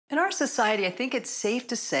In our society, I think it's safe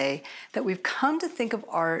to say that we've come to think of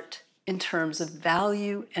art in terms of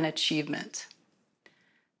value and achievement,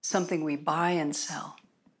 something we buy and sell.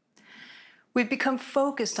 We've become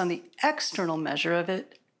focused on the external measure of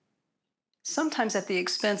it, sometimes at the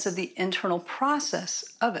expense of the internal process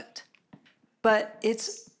of it. But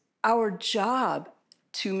it's our job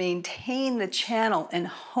to maintain the channel and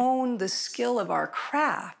hone the skill of our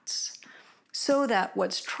crafts so that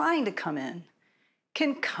what's trying to come in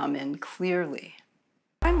can come in clearly.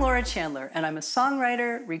 I'm Laura Chandler, and I'm a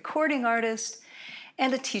songwriter, recording artist,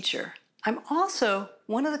 and a teacher. I'm also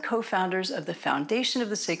one of the co-founders of the Foundation of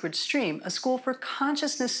the Sacred Stream, a school for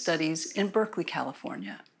consciousness studies in Berkeley,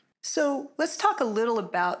 California. So let's talk a little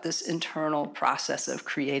about this internal process of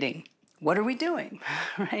creating. What are we doing,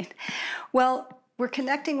 right? Well, we're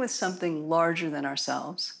connecting with something larger than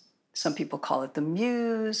ourselves. Some people call it the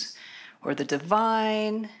muse, or the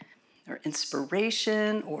divine, or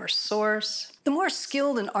inspiration, or source. The more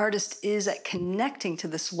skilled an artist is at connecting to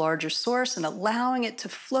this larger source and allowing it to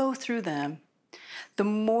flow through them, the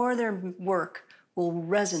more their work will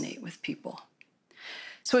resonate with people.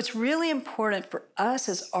 So it's really important for us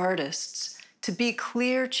as artists to be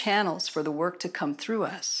clear channels for the work to come through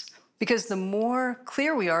us. Because the more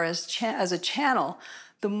clear we are as a channel,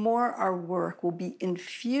 the more our work will be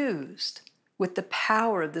infused with the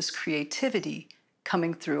power of this creativity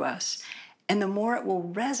coming through us, and the more it will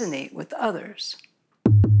resonate with others.